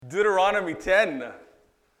Deuteronomy 10.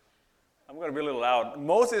 I'm going to be a little loud.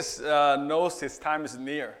 Moses knows his time is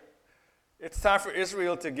near. It's time for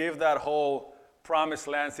Israel to give that whole promised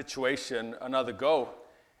land situation another go.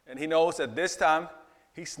 And he knows that this time,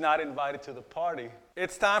 he's not invited to the party.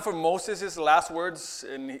 It's time for Moses' last words,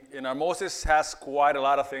 and our Moses has quite a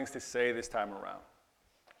lot of things to say this time around.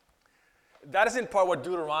 That is in part what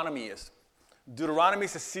Deuteronomy is. Deuteronomy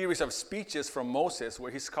is a series of speeches from Moses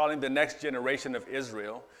where he's calling the next generation of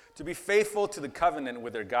Israel to be faithful to the covenant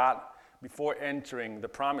with their God before entering the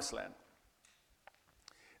promised land.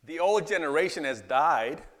 The old generation has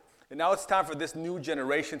died, and now it's time for this new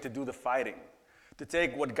generation to do the fighting, to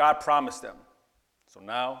take what God promised them. So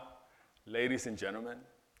now, ladies and gentlemen,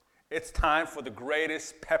 it's time for the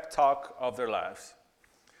greatest pep talk of their lives.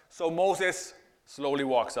 So Moses slowly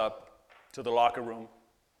walks up to the locker room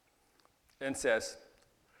and says,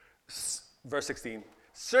 verse 16,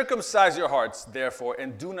 "Circumcise your hearts, therefore,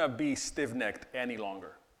 and do not be stiff-necked any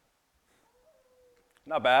longer."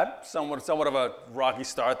 Not bad. Somewhat of a rocky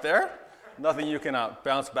start there. Nothing you can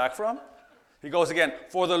bounce back from. He goes again,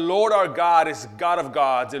 "For the Lord our God is God of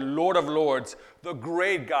gods and Lord of lords, the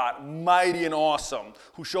great God, mighty and awesome,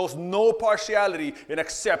 who shows no partiality and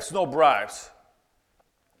accepts no bribes."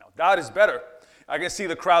 Now that is better. I can see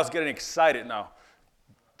the crowds getting excited now.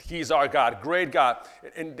 He's our God, great God.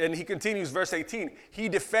 And then he continues, verse 18. "He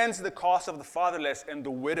defends the cause of the fatherless and the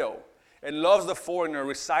widow, and loves the foreigner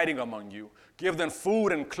residing among you. Give them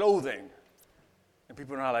food and clothing." And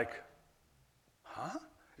people are not like, huh?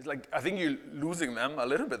 It's like, I think you're losing them a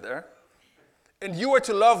little bit there. "And you are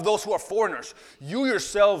to love those who are foreigners. You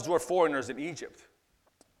yourselves were foreigners in Egypt."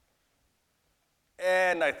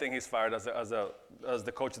 And I think he's fired as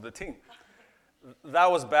the coach of the team. That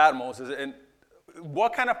was bad, Moses. And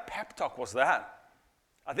what kind of pep talk was that?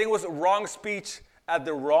 I think it was a wrong speech at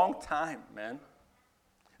the wrong time, man.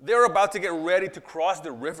 They're about to get ready to cross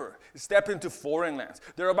the river, step into foreign lands.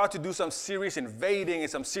 They're about to do some serious invading and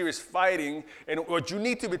some serious fighting. And what you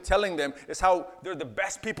need to be telling them is how they're the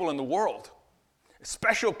best people in the world.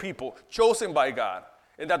 Special people chosen by God.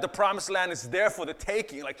 And that the promised land is there for the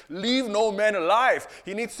taking. Like, leave no man alive.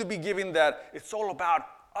 He needs to be giving that it's all about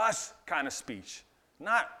us kind of speech.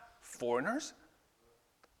 Not foreigners.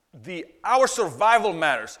 Our survival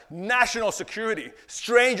matters. National security.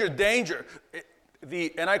 Stranger danger.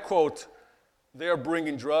 And I quote, "They are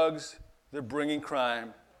bringing drugs, they're bringing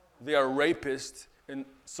crime, they are rapists, and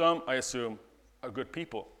some, I assume, are good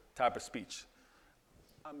people," type of speech.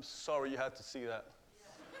 I'm sorry you had to see that.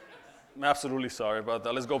 I'm absolutely sorry about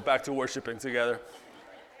that. Let's go back to worshiping together.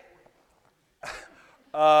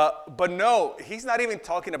 But no, he's not even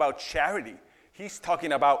talking about charity. He's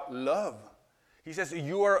talking about love. He says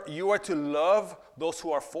you are to love those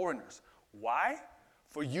who are foreigners. Why?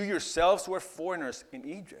 "For you yourselves were foreigners in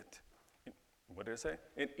Egypt." What did it say?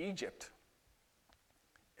 In Egypt.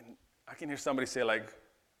 And I can hear somebody say, like,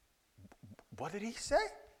 what did he say?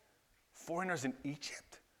 Foreigners in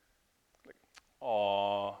Egypt? Like,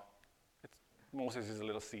 aw. Moses is a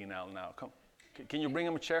little senile now. Come. Can you bring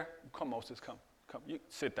him a chair? Come, Moses, come. You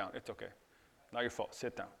sit down. It's okay. Not your fault.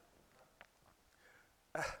 Sit down.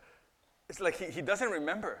 It's like he doesn't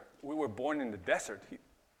remember. We were born in the desert.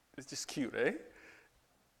 It's just cute, eh?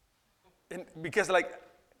 And because, like,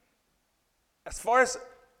 as far as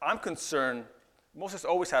I'm concerned, Moses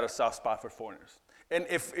always had a soft spot for foreigners. And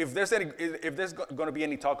if there's going to be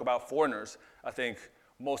any talk about foreigners, I think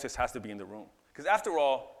Moses has to be in the room. Because after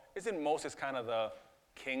all, isn't Moses kind of the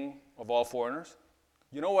king of all foreigners?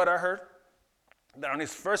 You know what I heard? That on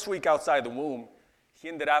his first week outside the womb, he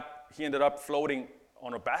ended up floating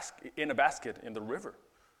in a basket in the river.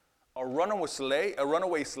 A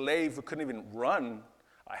runaway slave who couldn't even run.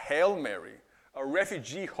 A Hail Mary, a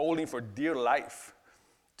refugee holding for dear life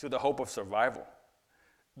to the hope of survival.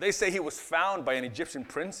 They say he was found by an Egyptian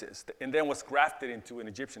princess and then was grafted into an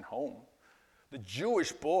Egyptian home. The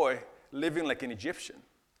Jewish boy living like an Egyptian.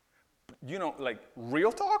 You know, like,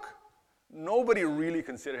 real talk? Nobody really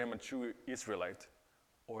considered him a true Israelite,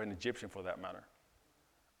 or an Egyptian for that matter.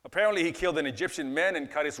 Apparently he killed an Egyptian man and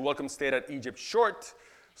cut his welcome stay at Egypt short.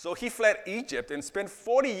 So he fled Egypt and spent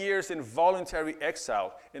 40 years in voluntary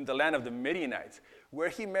exile in the land of the Midianites, where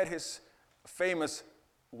he met his famous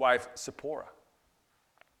wife, Zipporah.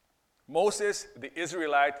 Moses, the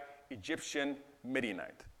Israelite, Egyptian,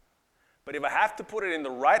 Midianite. But if I have to put it in the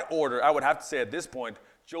right order, I would have to say at this point,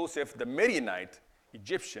 Joseph, the Midianite,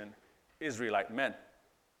 Egyptian, Israelite man.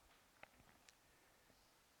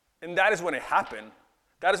 And that is when it happened.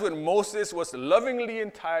 That is when Moses was lovingly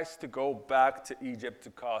enticed to go back to Egypt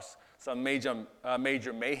to cause some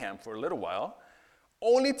major mayhem for a little while,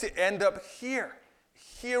 only to end up here.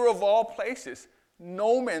 Here of all places,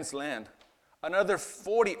 no man's land. Another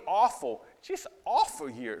 40 awful, just awful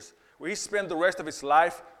years, where he spent the rest of his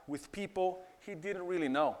life with people he didn't really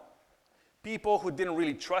know. People who didn't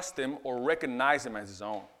really trust him or recognize him as his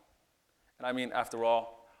own. And I mean, after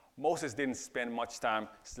all, Moses didn't spend much time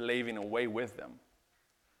slaving away with them.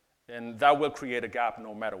 And that will create a gap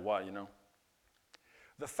no matter what, you know.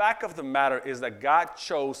 The fact of the matter is that God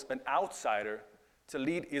chose an outsider to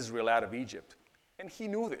lead Israel out of Egypt. And he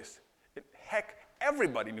knew this. Heck,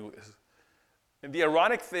 everybody knew this. And the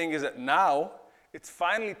ironic thing is that now it's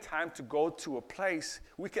finally time to go to a place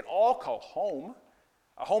we can all call home,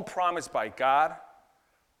 a home promised by God,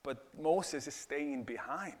 but Moses is staying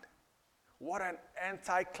behind. What an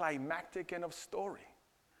anticlimactic end of story.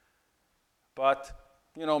 But,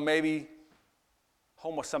 you know, maybe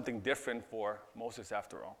home was something different for Moses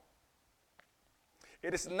after all.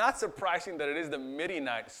 It is not surprising that it is the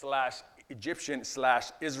Midianite / Egyptian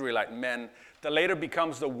 / Israelite men that later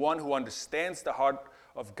becomes the one who understands the heart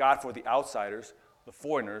of God for the outsiders, the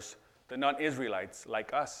foreigners, the non-Israelites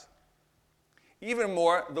like us. Even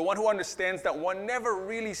more, the one who understands that one never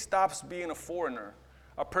really stops being a foreigner,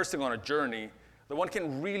 a person on a journey. One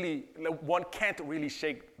can't really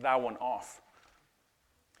shake that one off.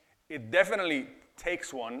 It definitely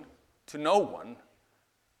takes one to know one.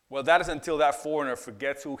 Well, that is until that foreigner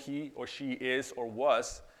forgets who he or she is or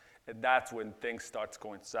was, and that's when things start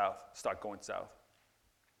going south.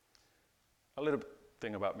 A little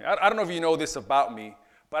thing about me. I don't know if you know this about me,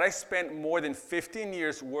 but I spent more than 15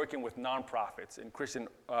 years working with nonprofits and Christian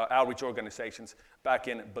outreach organizations back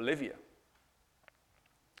in Bolivia.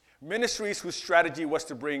 Ministries whose strategy was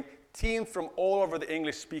to bring teams from all over the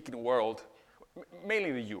English-speaking world,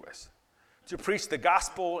 mainly the U.S., to preach the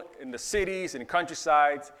gospel in the cities and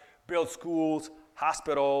countrysides, build schools,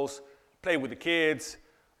 hospitals, play with the kids,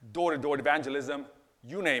 door-to-door evangelism,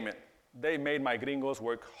 you name it. They made my gringos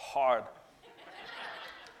work hard.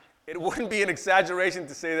 It wouldn't be an exaggeration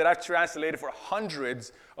to say that I've translated for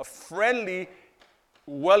hundreds of friendly,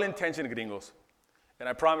 well-intentioned gringos. And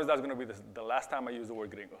I promise that's going to be the last time I use the word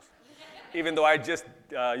gringos. Even though I just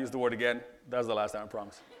used the word again, that's the last time, I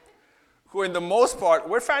promise. Who, in the most part,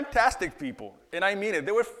 were fantastic people. And I mean it.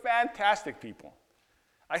 They were fantastic people.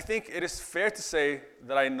 I think it is fair to say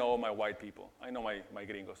that I know my white people. I know my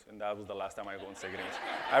gringos. And that was the last time I go and say gringos.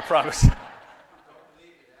 I promise.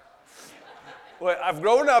 Well, I've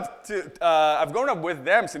grown up with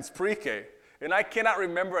them since pre-K. And I cannot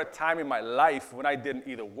remember a time in my life when I didn't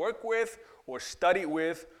either work with or study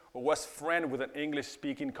with or was friend with an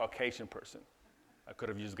English-speaking Caucasian person. I could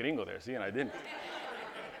have used gringo there, see, and I didn't.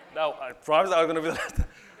 Now, I promised I was going to be the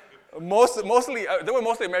last. Mostly, they were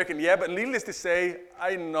mostly American, yeah, but needless to say,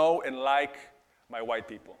 I know and like my white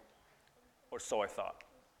people, or so I thought.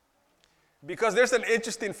 Because there's an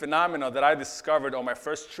interesting phenomenon that I discovered on my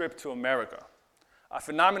first trip to America, a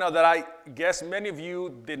phenomenon that I guess many of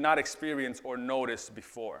you did not experience or notice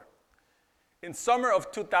before. In summer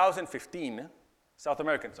of 2015, South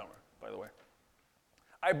American summer, by the way,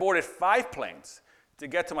 I boarded 5 planes to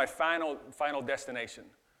get to my final destination,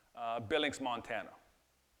 Billings, Montana.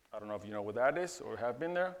 I don't know if you know where that is or have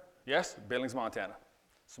been there. Yes, Billings, Montana,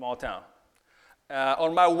 small town.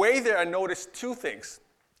 On my way there, I noticed 2 things.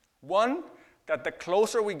 One, that the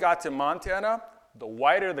closer we got to Montana, the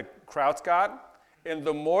wider the crowds got, and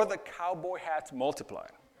the more the cowboy hats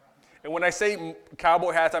multiplied. And when I say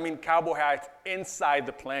cowboy hats, I mean cowboy hats inside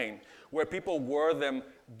the plane, where people wore them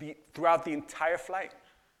throughout the entire flight.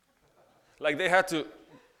 Like they had to,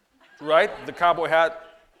 right? The cowboy hat,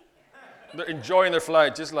 they're enjoying their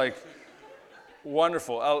flight, just like,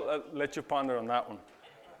 wonderful. I'll let you ponder on that one.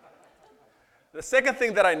 The second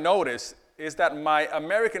thing that I noticed is that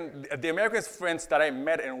the American friends that I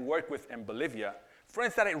met and worked with in Bolivia,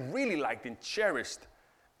 friends that I really liked and cherished,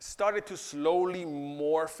 started to slowly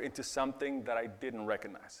morph into something that I didn't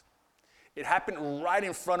recognize. It happened right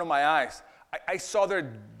in front of my eyes. I saw their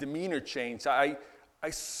demeanor change. I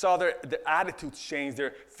saw their attitudes change,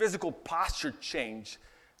 their physical posture change.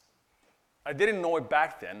 I didn't know it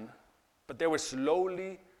back then, but they were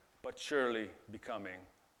slowly but surely becoming,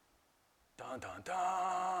 dun, dun,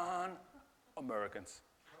 dun, Americans.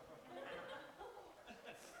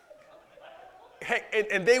 Hey,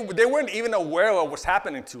 and they weren't even aware of what was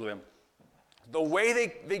happening to them. The way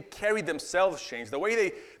they carried themselves changed. The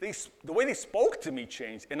way they spoke to me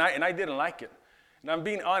changed, and I didn't like it. And I'm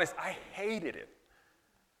being honest, I hated it.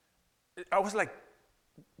 I was like,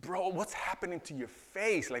 bro, what's happening to your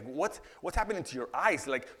face? Like, what's happening to your eyes?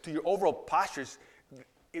 Like, to your overall postures?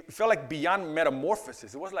 It felt like beyond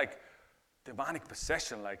metamorphosis. It was like demonic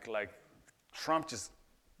possession, like Trump just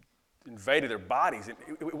invaded their bodies. And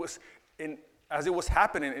it was, as it was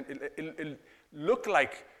happening, it looked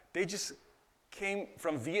like they just came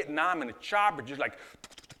from Vietnam in a chopper, just like,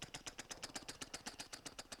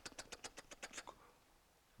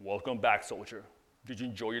 welcome back, soldier. Did you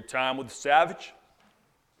enjoy your time with the Savage?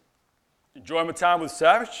 Enjoy my time with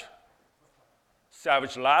Savage?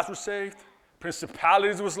 Savage lives were saved.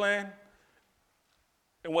 Principalities was slain.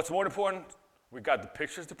 And what's more important, we got the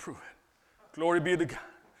pictures to prove it. Glory be to God.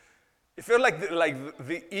 It felt like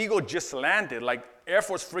the Eagle just landed, like Air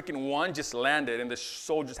Force freaking One just landed, and the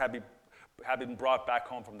soldiers had been brought back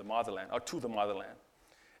home from the motherland, or to the motherland.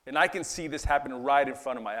 And I can see this happen right in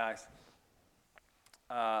front of my eyes.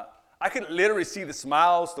 I could literally see the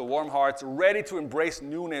smiles, the warm hearts, ready to embrace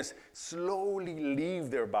newness, slowly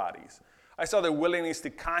leave their bodies. I saw their willingness to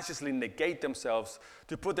consciously negate themselves,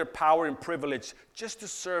 to put their power and privilege just to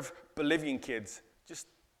serve Bolivian kids, just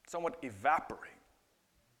somewhat evaporate.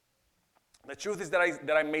 The truth is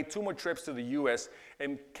that I made 2 more trips to the U.S.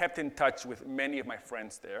 and kept in touch with many of my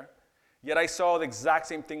friends there. Yet I saw the exact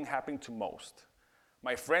same thing happening to most.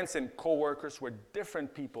 My friends and coworkers were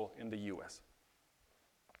different people in the U.S.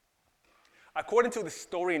 According to the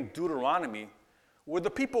story in Deuteronomy, were the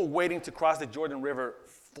people waiting to cross the Jordan River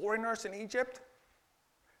foreigners in Egypt?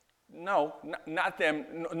 No, not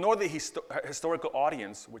them, nor the historical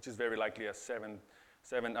audience, which is very likely a 7th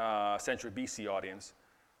century BC audience.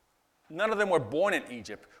 None of them were born in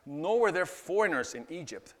Egypt, nor were there foreigners in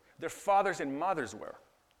Egypt. Their fathers and mothers were.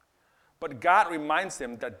 But God reminds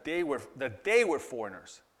them that they were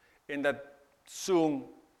foreigners, and that soon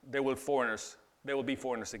they will be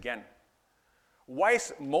foreigners again. Why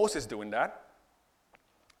is Moses doing that?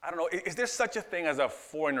 I don't know. Is there such a thing as a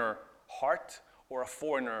foreigner heart or a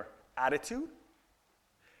foreigner attitude?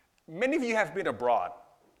 Many of you have been abroad.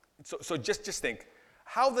 So just think,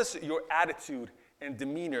 how does your attitude and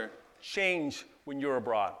demeanor change when you're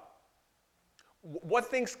abroad? What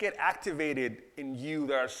things get activated in you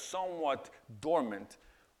that are somewhat dormant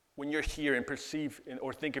when you're here and perceive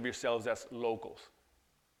or think of yourselves as locals?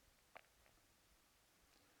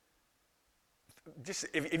 Just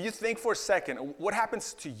if you think for a second, what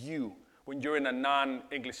happens to you when you're in a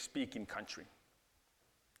non-English speaking country?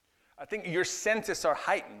 I think your senses are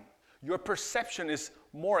heightened. Your perception is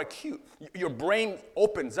more acute. Your brain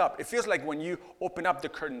opens up. It feels like when you open up the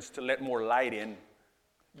curtains to let more light in,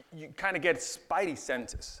 you kind of get spidey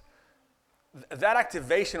senses. That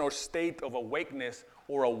activation or state of awakeness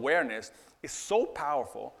or awareness is so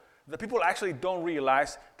powerful that people actually don't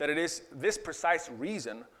realize that it is this precise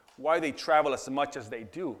reason why they travel as much as they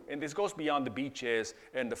do. And this goes beyond the beaches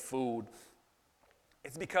and the food.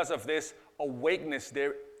 It's because of this awakeness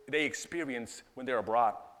they experience when they're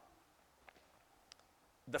abroad.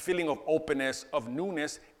 The feeling of openness, of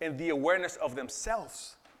newness, and the awareness of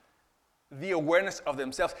themselves. The awareness of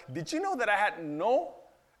themselves. Did you know that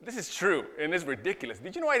this is true and it's ridiculous.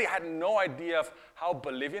 Did you know I had no idea of how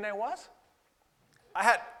Bolivian I was?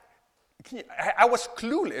 I was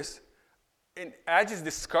clueless. And I just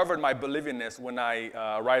discovered my Bolivianness when I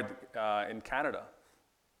arrived in Canada.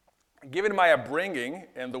 Given my upbringing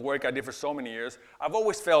and the work I did for so many years, I've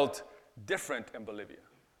always felt different in Bolivia.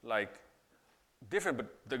 Like, different,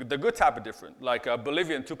 but the good type of different. Like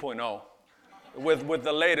Bolivian 2.0 with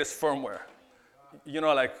the latest firmware. You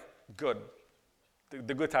know, like, good.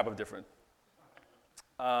 The good type of different.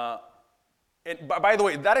 And by the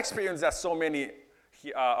way, that experience that so many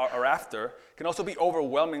are after can also be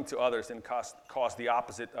overwhelming to others and cause the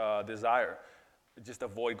opposite desire. Just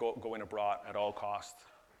avoid going abroad at all costs.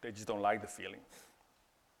 They just don't like the feeling.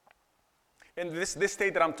 And this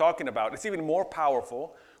state that I'm talking about, it's even more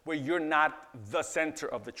powerful where you're not the center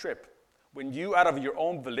of the trip. When you, out of your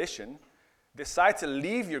own volition, decide to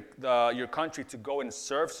leave your country to go and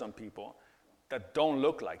serve some people that don't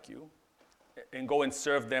look like you and go and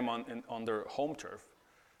serve them on their home turf.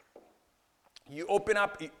 You open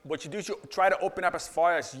up, what you do is you try to open up as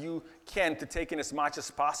far as you can to take in as much as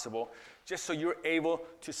possible, just so you're able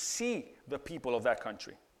to see the people of that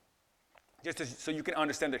country. So you can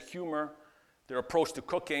understand their humor, their approach to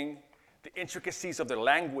cooking, the intricacies of their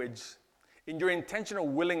language. In your intentional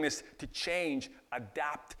willingness to change,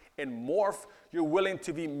 adapt, and morph, you're willing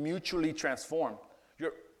to be mutually transformed.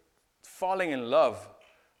 You're falling in love.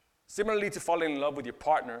 Similarly to falling in love with your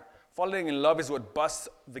partner, falling in love is what busts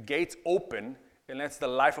the gates open and lets the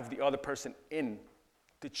life of the other person in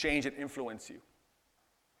to change and influence you.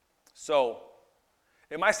 So,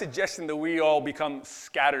 am I suggesting that we all become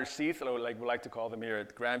scattered seeds, or like we like to call them here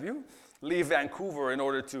at Grandview, leave Vancouver in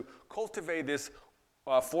order to cultivate this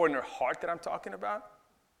foreigner heart that I'm talking about?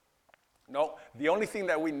 No, the only thing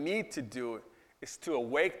that we need to do is to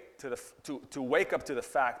wake up to the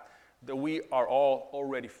fact that we are all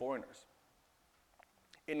already foreigners.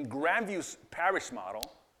 In Grandview's parish model,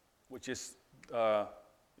 which is, I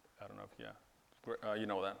don't know if, you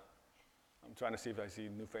know that. I'm trying to see if I see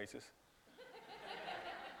new faces.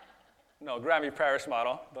 No, Grandview parish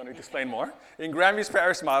model, don't need to explain more. In Grandview's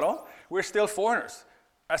parish model, we're still foreigners.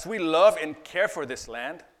 As we love and care for this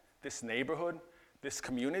land, this neighborhood, this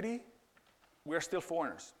community, we're still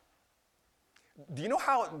foreigners. Do you know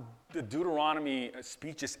how the Deuteronomy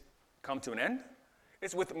speeches come to an end?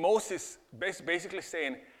 It's with Moses basically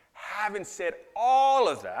saying, having said all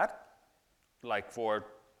of that, like for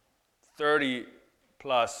 30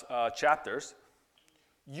 plus chapters,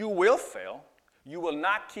 you will fail, you will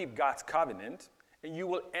not keep God's covenant, and you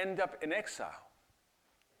will end up in exile.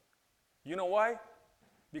 You know why?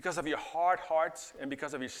 Because of your hard hearts and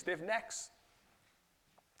because of your stiff necks.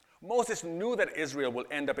 Moses knew that Israel will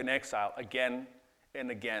end up in exile again and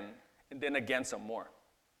again, and then again some more.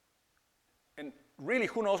 And really,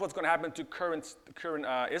 who knows what's going to happen to current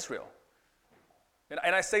Israel?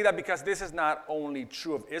 And I say that because this is not only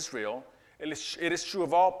true of Israel, it is true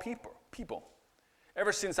of all people.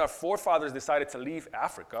 Ever since our forefathers decided to leave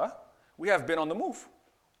Africa, we have been on the move.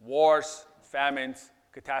 Wars, famines,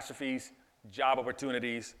 catastrophes, job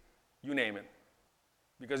opportunities, you name it.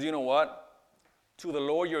 Because you know what? To the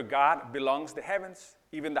Lord your God belongs the heavens,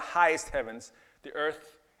 even the highest heavens, the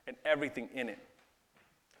earth, and everything in it.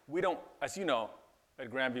 We don't, as you know, at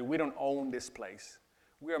Grandview, we don't own this place.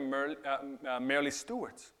 We are merely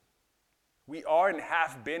stewards. We are and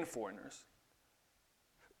have been foreigners.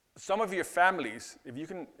 Some of your families,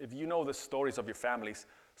 if you know the stories of your families,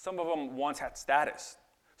 some of them once had status.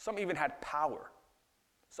 Some even had power.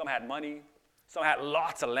 Some had money. Some had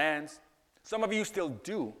lots of lands. Some of you still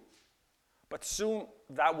do. But soon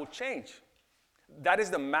that will change. That is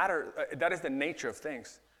the nature of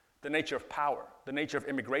things. The nature of power, the nature of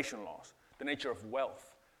immigration laws, the nature of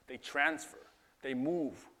wealth. They transfer, they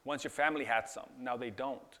move. Once your family had some, now they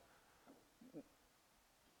don't.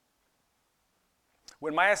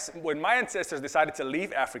 When my ancestors decided to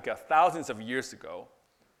leave Africa thousands of years ago,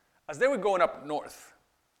 as they were going up north,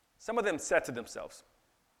 some of them said to themselves,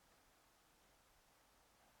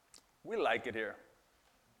 we like it here.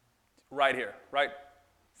 Right here, right?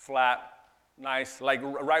 Flat, nice, like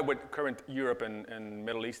right where current Europe and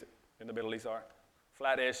Middle East, in the Middle East are.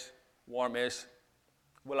 Flat-ish, warm-ish.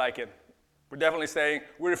 We like it. We're definitely staying.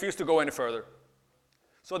 We refuse to go any further.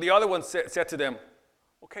 So the other one said to them,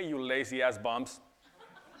 okay, you lazy-ass bums.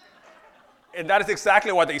 And that is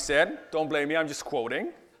exactly what they said. Don't blame me, I'm just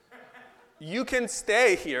quoting. You can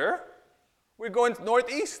stay here. We're going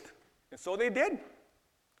northeast. And so they did.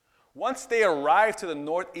 Once they arrived to the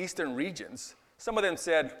northeastern regions, some of them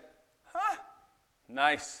said,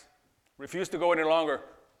 nice. Refuse to go any longer.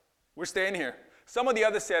 We're staying here. Some of the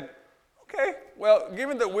others said, okay, well,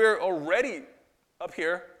 given that we're already up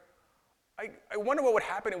here, I wonder what would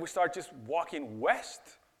happen if we start just walking west.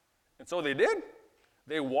 And so they did.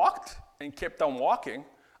 They walked and kept on walking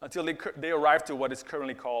until they arrived to what is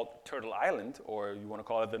currently called Turtle Island, or you want to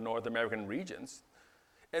call it the North American regions.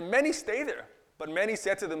 And many stayed there, but many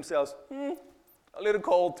said to themselves, a little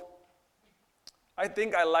cold. I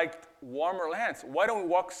think I liked warmer lands. Why don't we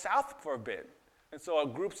walk south for a bit? And so a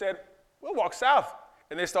group said, we'll walk south.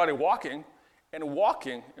 And they started walking and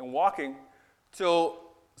walking and walking till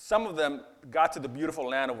some of them got to the beautiful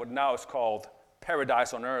land of what now is called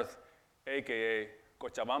Paradise on Earth, a.k.a.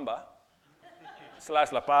 Cochabamba /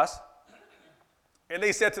 La Paz. And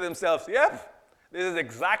they said to themselves, yep, this is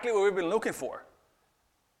exactly what we've been looking for.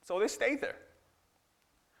 So they stayed there.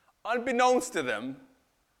 Unbeknownst to them,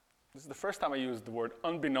 this is the first time I used the word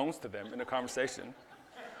unbeknownst to them in a conversation.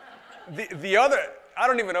 The other, I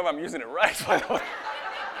don't even know if I'm using it right, by the way.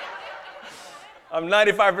 I'm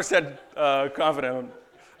 95% confident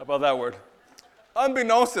about that word.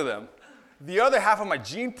 Unbeknownst to them, the other half of my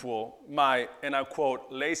gene pool, and I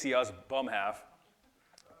quote, lazy ass bum half,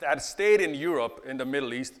 that stayed in Europe, in the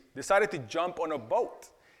Middle East, decided to jump on a boat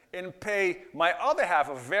and pay my other half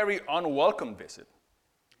a very unwelcome visit.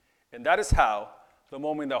 And that is how the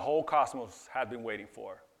moment the whole cosmos had been waiting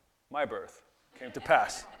for, my birth, came to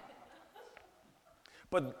pass.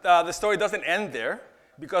 But the story doesn't end there,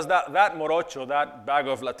 because that morocho, that bag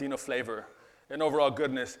of Latino flavor and overall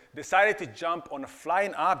goodness, decided to jump on a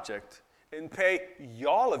flying object and pay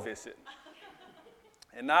y'all a visit.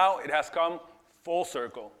 And now it has come full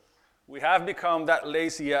circle. We have become the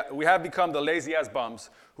lazy-ass bums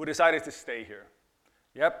who decided to stay here.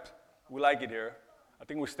 Yep, we like it here. I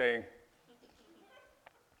think we're staying.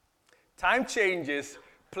 Time changes,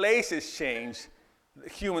 places change,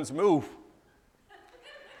 humans move.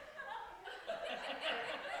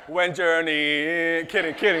 When journey,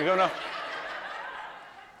 kidding, no.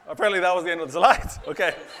 Apparently that was the end of the slides.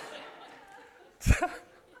 Okay.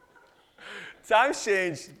 Times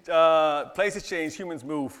change, places change, humans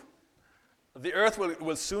move. The earth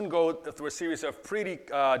will soon go through a series of pretty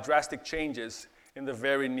drastic changes in the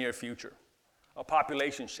very near future. A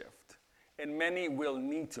population shift, and many will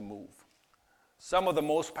need to move. Some of the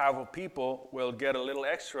most powerful people will get a little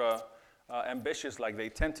extra ambitious like they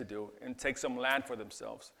tend to do and take some land for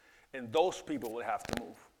themselves. And those people will have to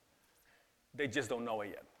move. They just don't know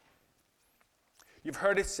it yet. You've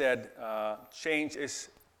heard it said, change is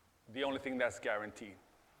the only thing that's guaranteed.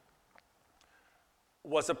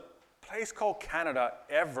 Was a place called Canada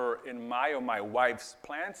ever in my or my wife's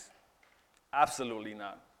plans? Absolutely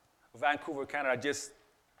not. Vancouver, Canada just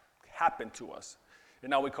happened to us. And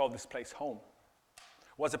now we call this place home.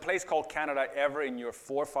 Was a place called Canada ever in your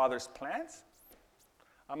forefathers' plans?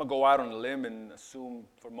 I'm going to go out on a limb and assume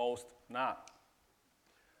for most, not.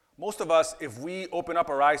 Most of us, if we open up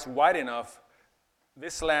our eyes wide enough,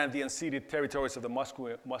 this land, the unceded territories of the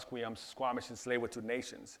Musqueam, Squamish, and Tsleil-Waututh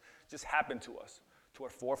nations, just happened to us, to our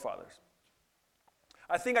forefathers.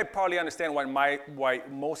 I think I partly understand why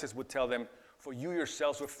Moses would tell them, for you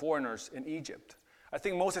yourselves were foreigners in Egypt. I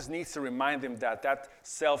think Moses needs to remind them that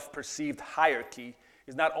self-perceived hierarchy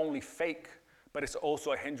is not only fake, but it's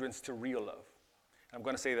also a hindrance to real love. I'm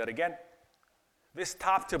going to say that again. This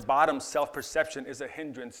top to bottom self-perception is a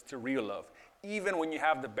hindrance to real love, even when you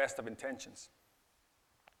have the best of intentions.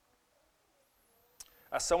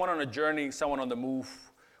 As someone on a journey, someone on the move,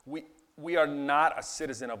 we are not a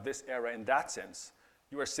citizen of this era in that sense.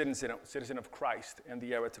 You are a citizen of Christ and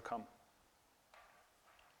the era to come.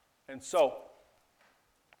 And so,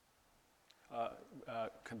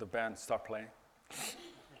 can the band start playing?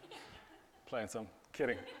 Playing some,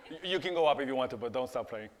 kidding. You can go up if you want to, but don't stop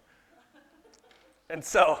playing. And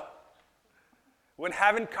so, when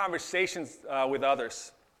having conversations with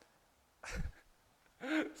others,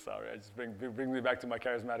 sorry, I just bring me back to my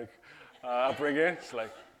charismatic upbringing. It's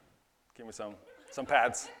like, give me some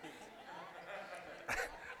pads.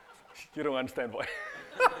 You don't understand, boy.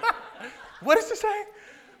 What did you say?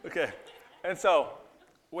 Okay. And so,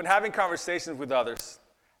 when having conversations with others,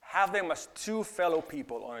 have them as two fellow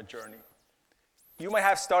people on a journey. You might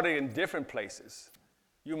have started in different places.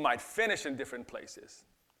 You might finish in different places.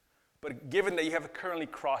 But given that you have currently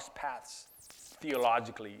crossed paths,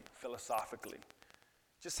 theologically, philosophically,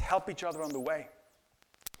 just help each other on the way.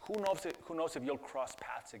 Who knows if you'll cross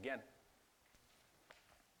paths again?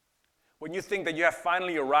 When you think that you have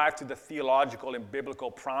finally arrived to the theological and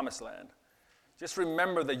biblical promised land, just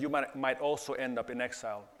remember that you might also end up in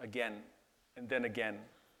exile again, and then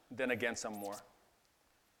again some more.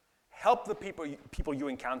 Help the people you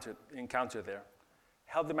encounter there.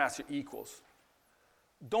 Help them as your equals.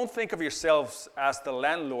 Don't think of yourselves as the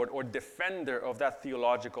landlord or defender of that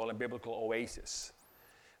theological and biblical oasis.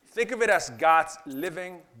 Think of it as God's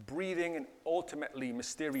living, breathing, and ultimately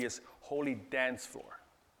mysterious holy dance floor.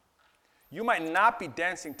 You might not be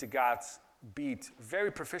dancing to God's beat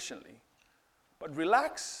very proficiently, but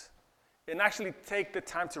relax and actually take the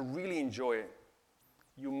time to really enjoy it.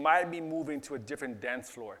 You might be moving to a different dance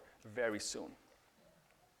floor very soon.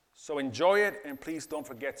 So enjoy it, and please don't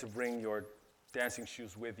forget to bring your dancing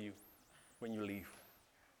shoes with you when you leave.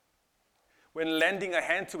 When lending a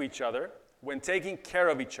hand to each other, when taking care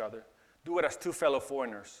of each other, do it as two fellow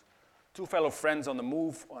foreigners, two fellow friends on the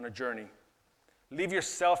move, on a journey. Leave your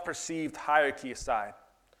self-perceived hierarchy aside.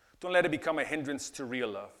 Don't let it become a hindrance to real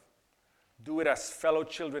love. Do it as fellow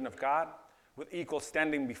children of God with equal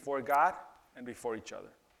standing before God and before each other.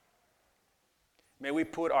 May we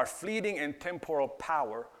put our fleeting and temporal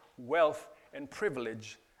power, wealth, and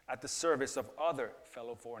privilege at the service of other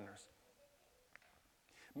fellow foreigners.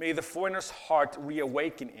 May the foreigner's heart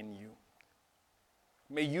reawaken in you.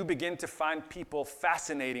 May you begin to find people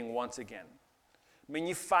fascinating once again. May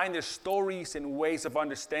you find their stories and ways of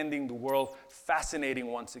understanding the world fascinating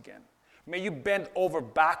once again. May you bend over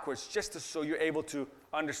backwards just so you're able to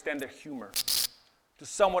understand their humor, to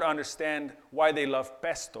somewhat understand why they love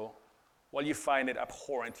pesto while you find it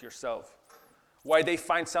abhorrent yourself, why they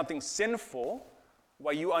find something sinful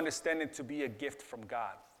while you understand it to be a gift from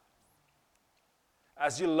God.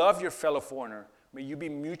 As you love your fellow foreigner, may you be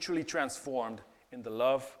mutually transformed in the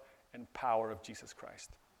love and power of Jesus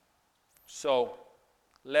Christ. So,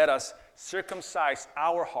 let us circumcise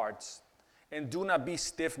our hearts and do not be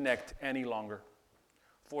stiff-necked any longer.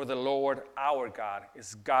 For the Lord our God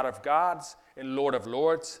is God of gods and Lord of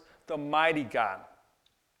lords, the mighty God,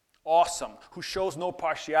 awesome, who shows no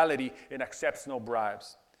partiality and accepts no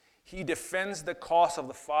bribes. He defends the cause of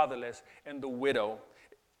the fatherless and the widow,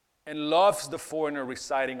 and loves the foreigner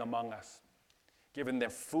residing among us, giving them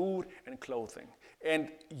food and clothing. And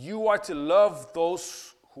you are to love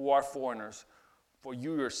those who are foreigners, for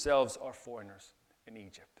you yourselves are foreigners in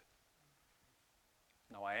Egypt.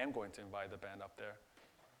 Now I am going to invite the band up there,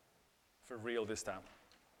 for real this time.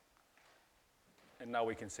 And now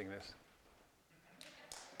we can sing this.